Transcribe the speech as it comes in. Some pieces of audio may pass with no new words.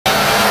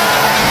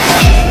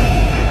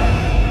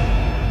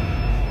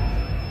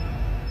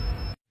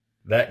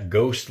That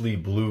ghostly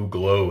blue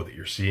glow that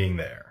you're seeing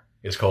there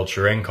is called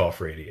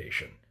Cherenkov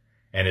radiation.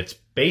 And it's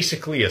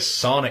basically a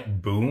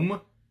sonic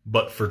boom,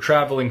 but for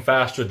traveling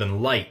faster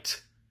than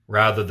light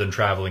rather than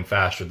traveling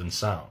faster than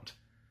sound.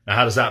 Now,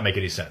 how does that make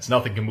any sense?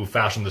 Nothing can move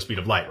faster than the speed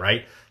of light,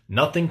 right?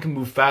 Nothing can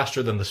move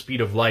faster than the speed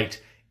of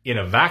light in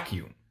a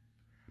vacuum.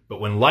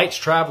 But when light's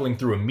traveling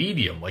through a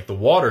medium, like the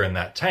water in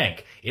that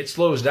tank, it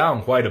slows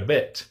down quite a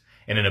bit.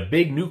 And in a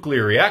big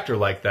nuclear reactor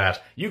like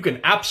that, you can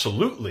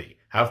absolutely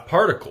have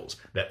particles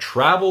that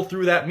travel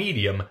through that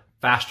medium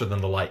faster than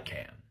the light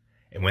can.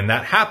 And when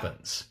that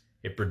happens,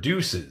 it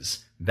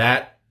produces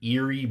that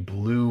eerie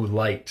blue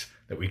light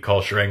that we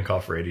call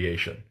Cherenkov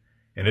radiation.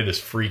 And it is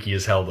freaky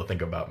as hell to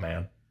think about,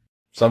 man.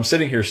 So I'm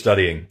sitting here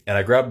studying, and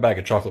I grab a bag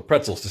of chocolate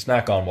pretzels to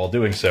snack on while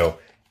doing so,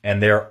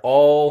 and they're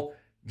all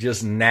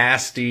just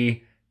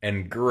nasty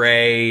and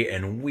gray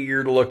and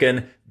weird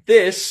looking.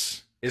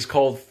 This is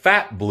called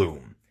fat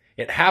bloom.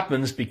 It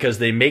happens because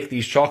they make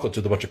these chocolates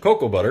with a bunch of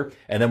cocoa butter,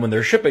 and then when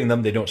they're shipping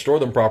them, they don't store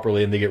them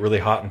properly, and they get really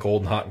hot and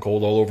cold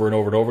all over and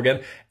over and over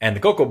again, and the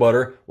cocoa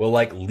butter will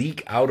like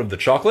leak out of the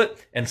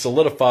chocolate and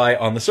solidify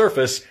on the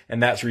surface,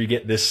 and that's where you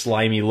get this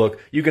slimy look.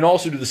 You can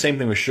also do the same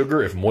thing with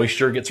sugar. If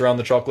moisture gets around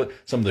the chocolate,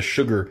 some of the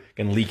sugar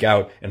can leak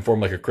out and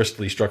form like a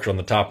crystally structure on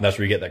the top, and that's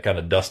where you get that kind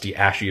of dusty,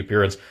 ashy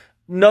appearance.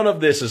 None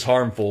of this is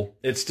harmful.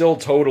 It's still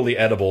totally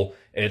edible,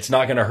 and it's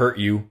not going to hurt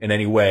you in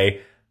any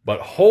way.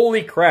 But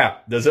holy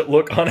crap, does it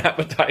look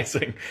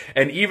unappetizing.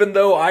 And even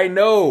though I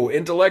know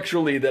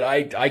intellectually that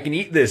I can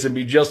eat this and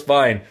be just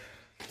fine,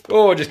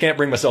 I just can't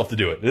bring myself to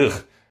do it.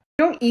 Ugh.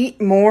 Don't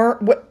eat more.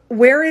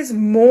 Where is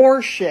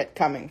more shit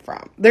coming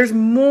from? There's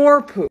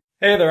more poop.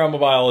 Hey there, I'm a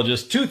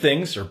biologist. 2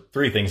 things, or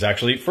 3 things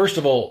actually. First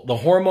of all, the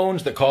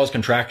hormones that cause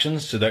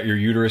contractions so that your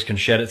uterus can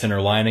shed its inner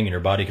lining and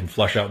your body can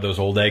flush out those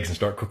old eggs and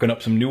start cooking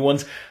up some new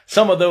ones.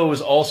 Some of those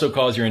also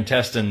cause your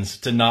intestines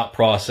to not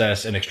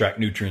process and extract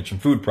nutrients from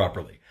food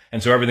properly.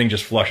 And so everything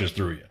just flushes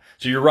through you.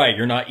 So you're right,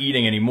 you're not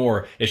eating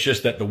anymore. It's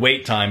just that the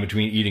wait time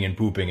between eating and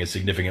pooping is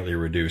significantly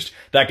reduced.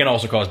 That can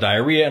also cause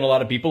diarrhea in a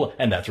lot of people,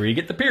 and that's where you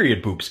get the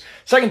period poops.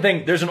 Second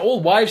thing, there's an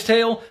old wives'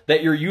 tale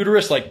that your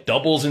uterus like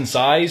doubles in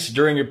size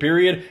during your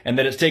period, and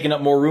that it's taking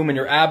up more room in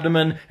your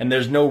abdomen, and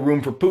there's no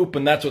room for poop,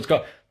 and that's what's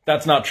called.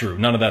 That's not true.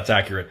 None of that's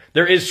accurate.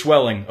 There is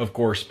swelling, of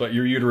course, but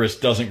your uterus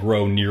doesn't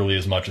grow nearly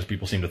as much as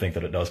people seem to think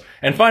that it does.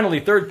 And finally,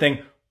 third thing,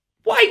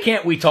 why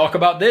can't we talk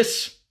about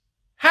this?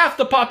 Half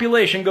the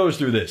population goes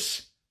through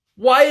this.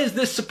 Why is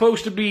this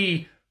supposed to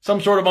be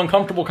some sort of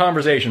uncomfortable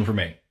conversation for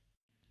me?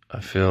 I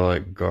feel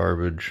like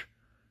garbage.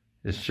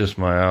 It's just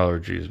my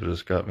allergies, but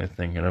it's got me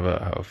thinking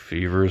about how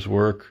fevers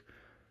work.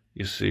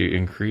 You see,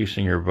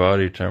 increasing your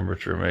body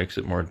temperature makes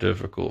it more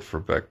difficult for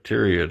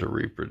bacteria to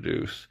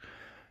reproduce.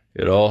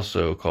 It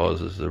also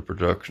causes the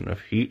production of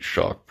heat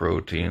shock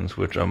proteins,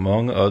 which,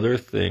 among other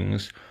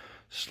things,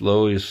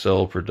 slows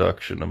cell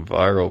production of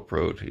viral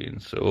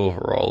proteins. So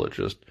overall, it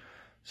just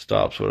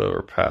stops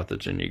whatever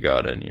pathogen you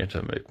got in you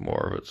to make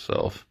more of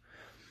itself.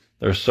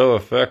 They're so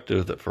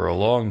effective that for a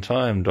long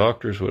time,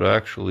 doctors would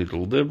actually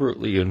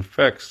deliberately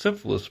infect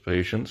syphilis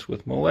patients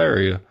with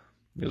malaria,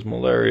 because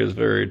malaria is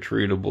very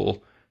treatable,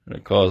 and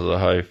it causes a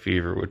high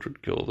fever, which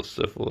would kill the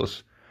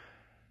syphilis.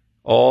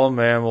 All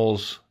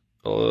mammals,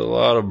 a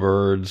lot of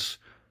birds,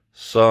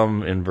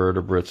 some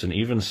invertebrates, and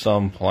even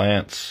some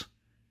plants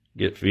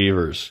get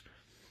fevers.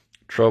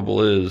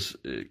 Trouble is,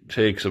 it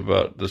takes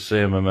about the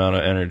same amount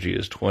of energy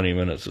as 20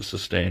 minutes of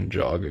sustained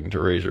jogging to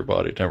raise your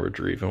body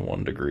temperature even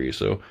 1 degree,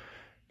 so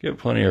get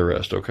plenty of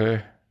rest,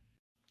 okay?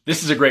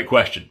 This is a great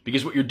question,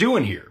 because what you're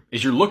doing here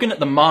is you're looking at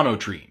the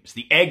monotremes,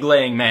 the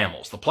egg-laying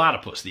mammals, the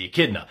platypus, the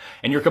echidna,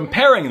 and you're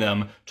comparing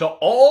them to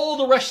all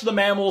the rest of the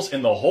mammals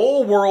in the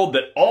whole world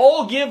that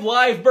all give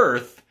live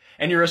birth,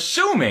 and you're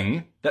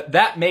assuming that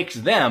that makes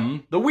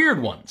them the weird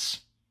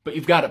ones. But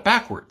you've got it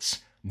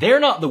backwards.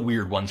 They're not the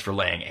weird ones for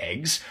laying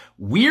eggs.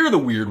 We're the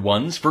weird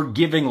ones for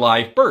giving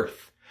live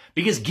birth.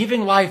 Because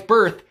giving live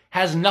birth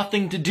has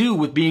nothing to do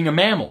with being a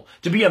mammal.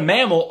 To be a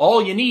mammal, all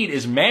you need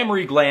is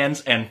mammary glands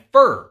and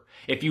fur.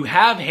 If you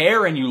have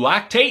hair and you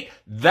lactate,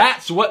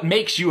 that's what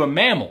makes you a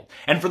mammal.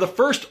 And for the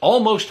first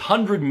almost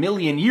 100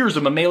 million years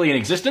of mammalian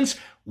existence,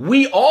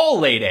 we all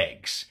laid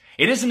eggs.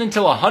 It isn't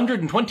until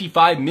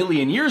 125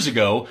 million years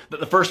ago that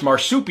the first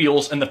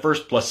marsupials and the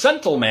first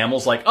placental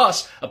mammals like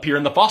us appear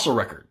in the fossil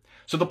record.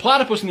 So the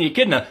platypus and the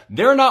echidna,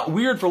 they're not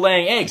weird for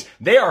laying eggs.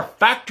 They are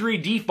factory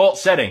default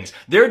settings.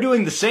 They're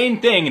doing the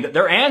same thing that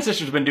their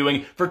ancestors have been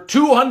doing for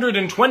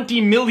 220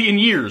 million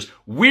years.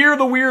 We're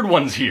the weird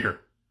ones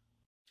here.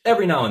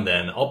 Every now and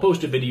then, I'll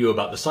post a video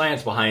about the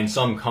science behind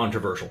some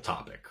controversial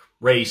topic.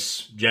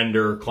 Race,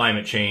 gender,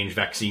 climate change,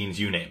 vaccines,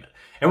 you name it.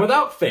 And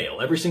without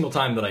fail, every single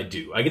time that I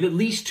do, I get at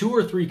least 2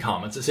 or 3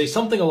 comments that say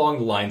something along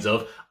the lines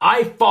of,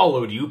 I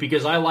followed you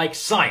because I like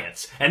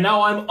science, and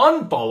now I'm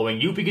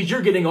unfollowing you because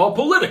you're getting all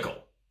political.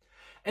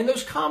 And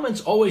those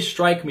comments always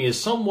strike me as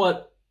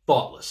somewhat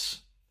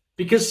thoughtless,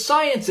 because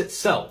science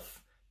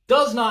itself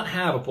does not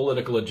have a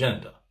political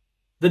agenda.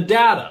 The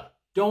data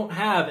don't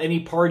have any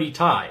party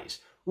ties.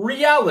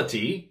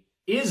 Reality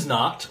is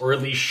not, or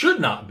at least should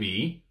not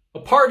be, a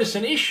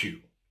partisan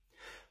issue.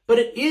 But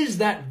it is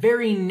that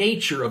very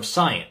nature of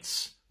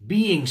science,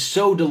 being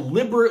so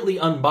deliberately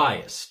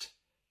unbiased,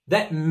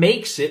 that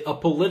makes it a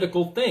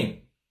political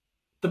thing.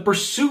 The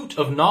pursuit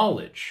of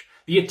knowledge,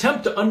 the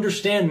attempt to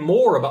understand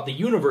more about the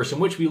universe in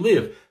which we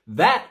live,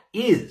 that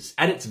is,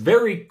 at its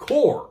very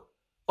core,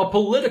 a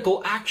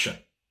political action.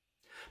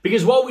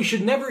 Because while we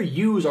should never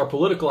use our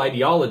political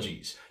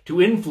ideologies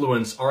to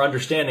influence our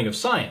understanding of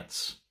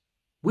science,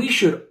 we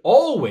should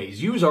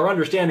always use our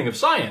understanding of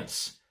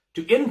science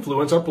to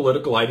influence our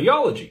political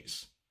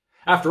ideologies.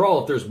 After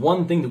all, if there's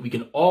one thing that we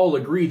can all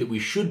agree that we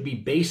should be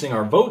basing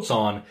our votes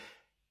on,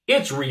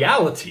 it's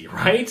reality,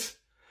 right?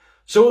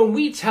 So when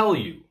we tell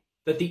you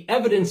that the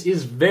evidence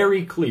is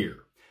very clear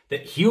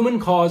that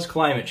human-caused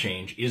climate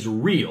change is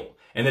real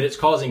and that it's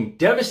causing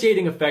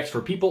devastating effects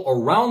for people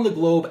around the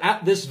globe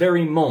at this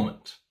very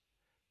moment,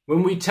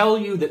 when we tell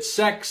you that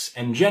sex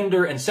and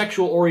gender and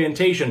sexual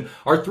orientation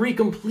are three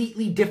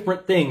completely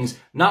different things,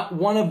 not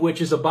one of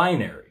which is a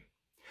binary,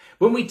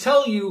 when we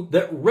tell you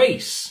that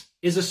race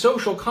is a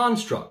social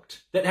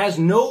construct that has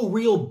no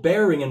real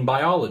bearing in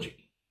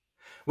biology,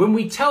 when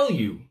we tell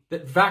you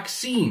that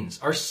vaccines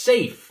are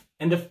safe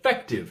and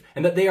effective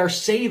and that they are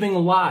saving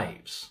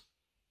lives,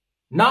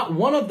 not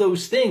one of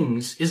those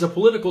things is a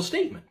political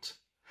statement.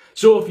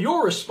 So if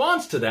your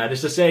response to that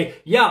is to say,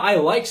 yeah, I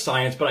like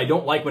science, but I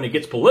don't like when it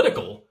gets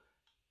political,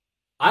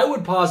 I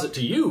would posit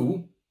to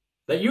you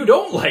that you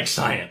don't like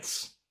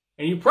science.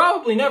 And you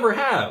probably never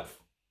have.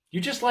 You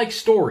just like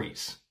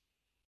stories.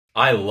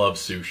 I love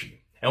sushi.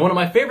 And one of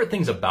my favorite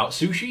things about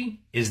sushi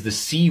is the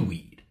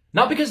seaweed.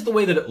 Not because of the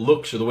way that it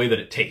looks or the way that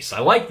it tastes. I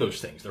like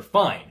those things. They're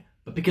fine.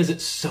 But because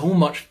it's so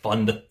much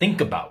fun to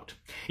think about.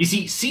 You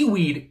see,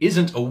 seaweed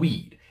isn't a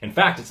weed. In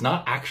fact, it's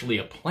not actually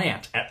a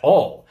plant at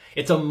all.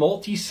 It's a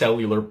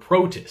multicellular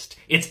protist.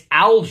 It's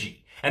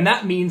algae. And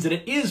that means that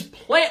it is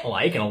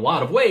plant-like in a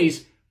lot of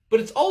ways, but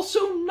it's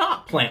also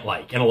not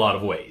plant-like in a lot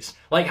of ways.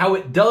 Like how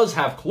it does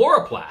have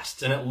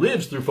chloroplasts and it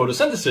lives through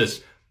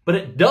photosynthesis, but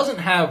it doesn't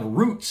have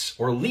roots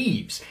or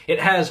leaves.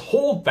 It has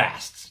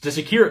holdfasts to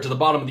secure it to the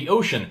bottom of the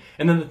ocean.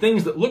 And then the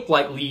things that look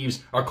like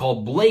leaves are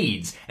called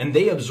blades, and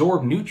they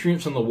absorb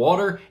nutrients from the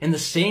water in the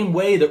same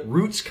way that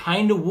roots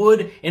kind of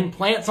would in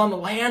plants on the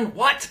land.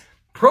 What?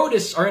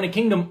 Protists are in a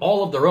kingdom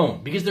all of their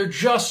own because they're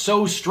just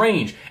so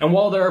strange. And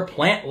while there are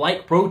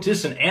plant-like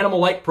protists and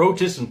animal-like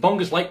protists and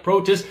fungus-like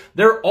protists,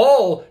 they're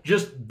all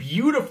just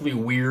beautifully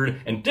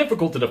weird and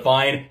difficult to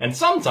define and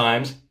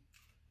sometimes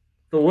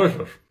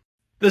delicious.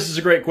 This is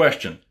a great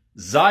question.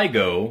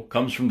 Zygo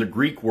comes from the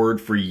Greek word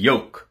for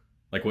yoke,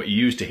 like what you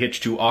use to hitch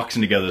two oxen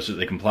together so that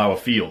they can plow a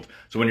field.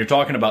 So when you're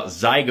talking about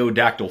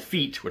zygodactyl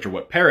feet, which are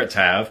what parrots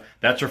have,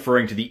 that's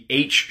referring to the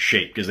H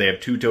shape because they have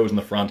 2 toes in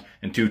the front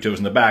and 2 toes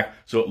in the back,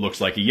 so it looks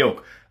like a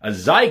yoke. A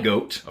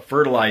zygote, a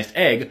fertilized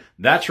egg,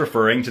 that's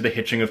referring to the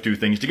hitching of two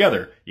things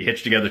together. You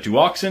hitch together 2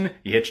 oxen,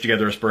 you hitch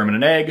together a sperm and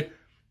an egg.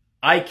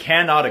 I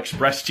cannot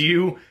express to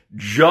you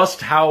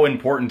just how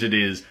important it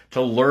is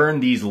to learn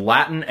these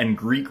Latin and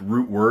Greek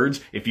root words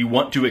if you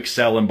want to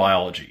excel in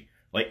biology.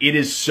 Like, it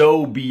is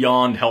so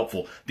beyond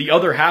helpful. The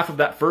other half of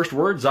that first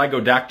word,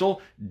 zygodactyl,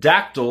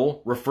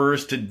 dactyl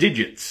refers to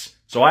digits.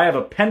 So I have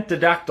a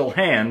pentadactyl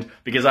hand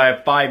because I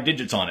have 5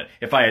 digits on it.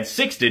 If I had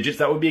 6 digits,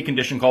 that would be a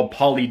condition called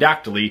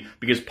polydactyly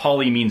because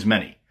poly means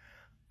many.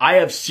 I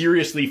have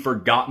seriously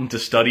forgotten to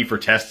study for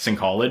tests in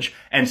college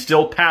and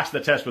still passed the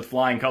test with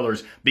flying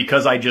colors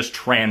because I just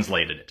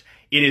translated it.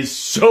 It is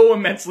so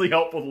immensely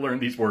helpful to learn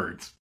these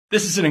words.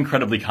 This is an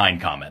incredibly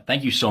kind comment.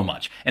 Thank you so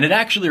much. And it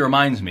actually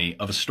reminds me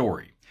of a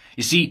story.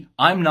 You see,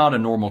 I'm not a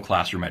normal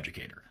classroom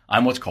educator.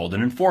 I'm what's called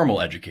an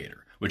informal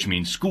educator, which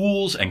means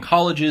schools and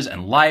colleges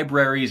and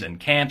libraries and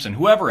camps and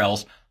whoever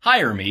else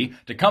hire me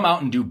to come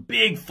out and do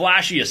big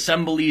flashy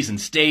assemblies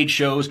and stage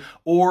shows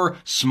or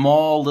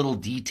small little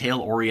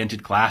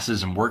detail-oriented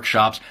classes and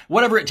workshops,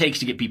 whatever it takes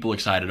to get people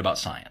excited about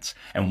science.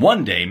 And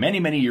one day, many,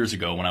 many years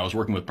ago, when I was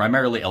working with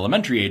primarily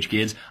elementary age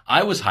kids,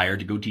 I was hired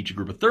to go teach a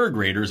group of 3rd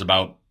graders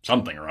about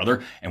something or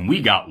other, and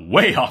we got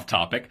way off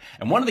topic,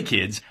 and one of the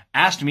kids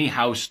asked me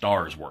how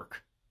stars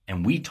work.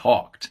 And we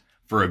talked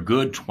for a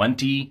good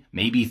 20,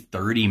 maybe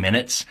 30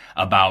 minutes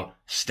about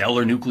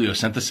stellar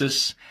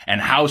nucleosynthesis and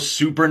how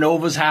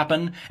supernovas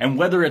happen and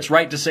whether it's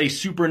right to say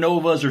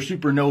supernovas or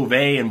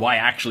supernovae and why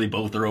actually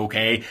both are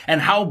okay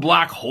and how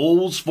black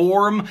holes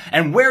form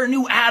and where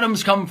new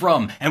atoms come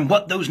from and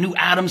what those new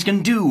atoms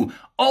can do.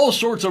 All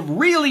sorts of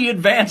really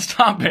advanced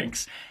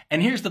topics.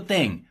 And here's the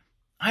thing.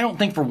 I don't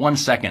think for 1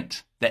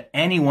 second that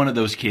any one of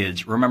those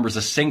kids remembers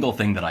a single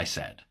thing that I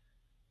said.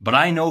 But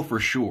I know for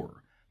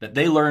sure that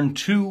they learned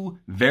 2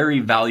 very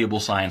valuable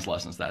science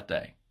lessons that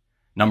day.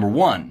 Number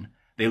 1,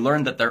 they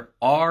learned that there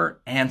are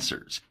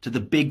answers to the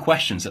big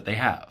questions that they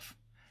have.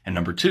 And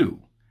number 2,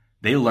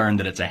 they learned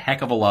that it's a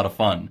heck of a lot of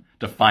fun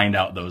to find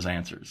out those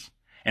answers.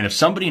 And if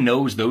somebody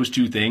knows those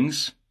 2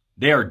 things,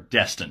 they are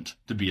destined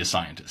to be a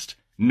scientist.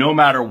 No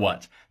matter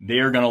what, they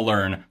are going to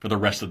learn for the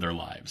rest of their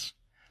lives.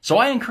 So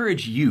I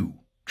encourage you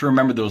to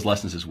remember those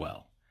lessons as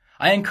well.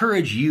 I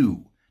encourage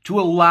you to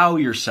allow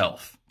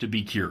yourself to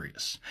be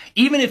curious.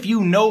 Even if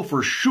you know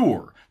for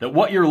sure that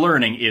what you're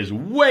learning is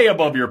way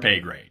above your pay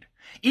grade.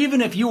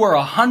 Even if you are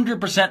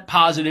 100%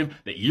 positive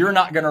that you're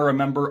not going to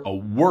remember a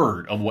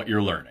word of what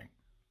you're learning.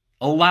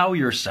 Allow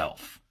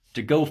yourself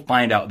to go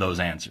find out those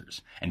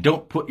answers. And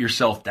don't put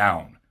yourself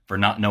down for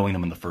not knowing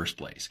them in the first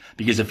place.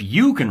 Because if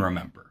you can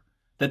remember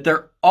that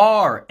there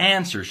are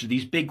answers to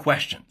these big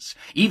questions,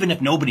 even if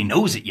nobody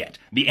knows it yet,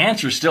 the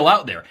answer's still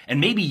out there, and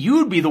maybe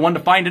you'd be the one to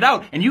find it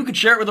out, and you could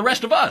share it with the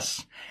rest of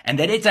us, and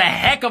that it's a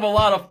heck of a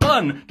lot of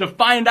fun to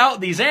find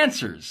out these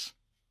answers,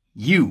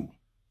 you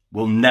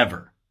will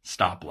never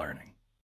stop learning.